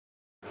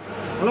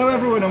Hello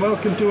everyone and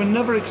welcome to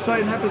another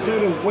exciting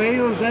episode of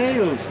Wales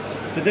Ales.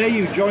 Today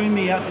you join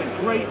me at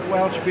the Great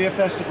Welsh Beer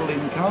Festival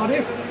in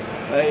Cardiff.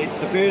 It's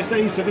the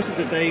Thursday, so this is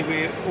the day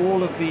where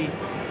all of the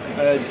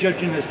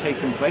judging has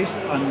taken place,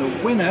 and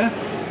the winner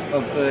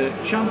of the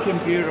Champion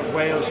Beer of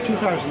Wales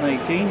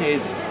 2018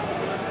 is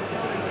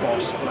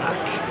Boss Black.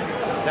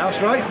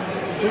 That's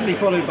right, totally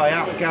followed by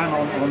Afghan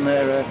on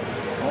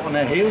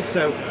their heels.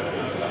 So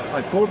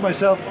I poured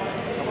myself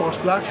a Boss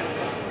Black.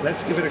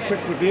 Let's give it a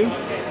quick review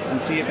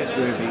and see if it's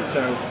worthy.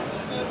 So,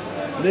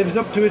 lives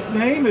up to its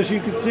name, as you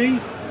can see.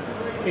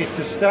 It's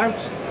a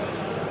stout,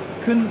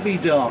 couldn't be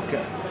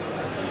darker.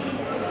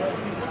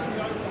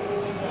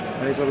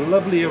 There's a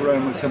lovely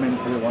aroma coming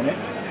through on it.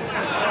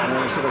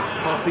 Sort of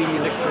coffee,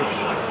 licorice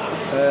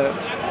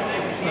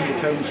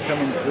undertones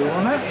coming through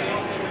on it.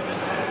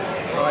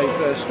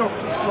 I've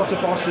stocked lots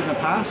of Boss in the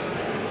past,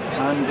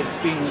 and it's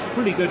been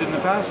pretty good in the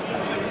past.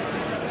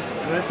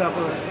 So let's have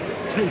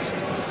a taste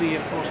to see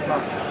if Boss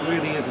Black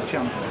really is a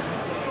champion.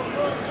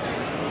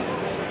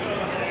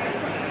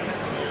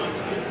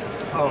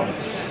 Oh,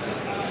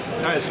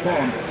 that is spot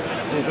on.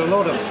 There's a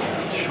lot of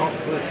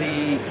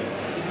chocolatey,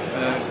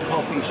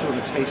 coffee sort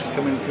of taste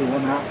coming through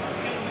on that.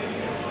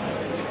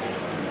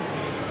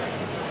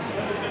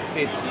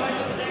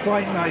 It's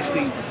quite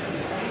nicely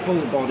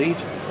full-bodied.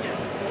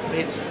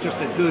 It's just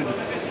a good,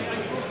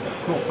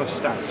 proper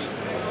stout.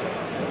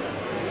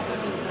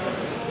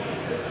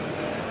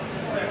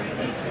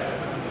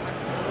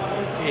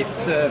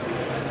 It's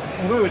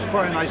although it's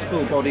quite a nice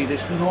full-bodied,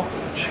 it's not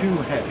too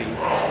heavy.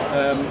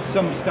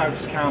 Some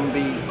stouts can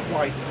be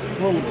quite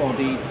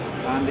full-bodied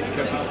and it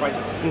can be quite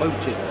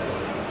bloated.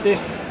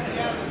 This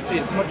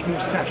is much more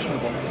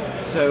sessionable,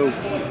 so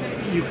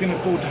you can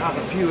afford to have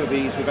a few of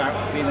these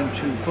without feeling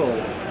too full.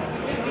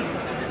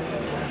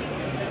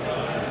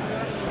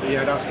 But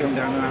yeah, that's going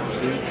down an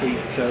absolute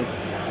treat. So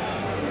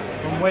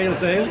from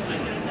Wales Ales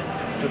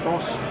to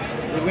Boss,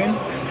 the win.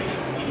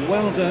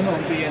 Well done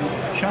on being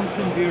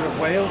Champion Beer of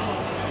Wales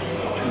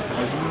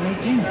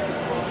 2018.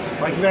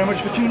 Thank you very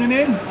much for tuning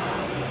in.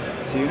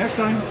 See you next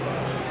time.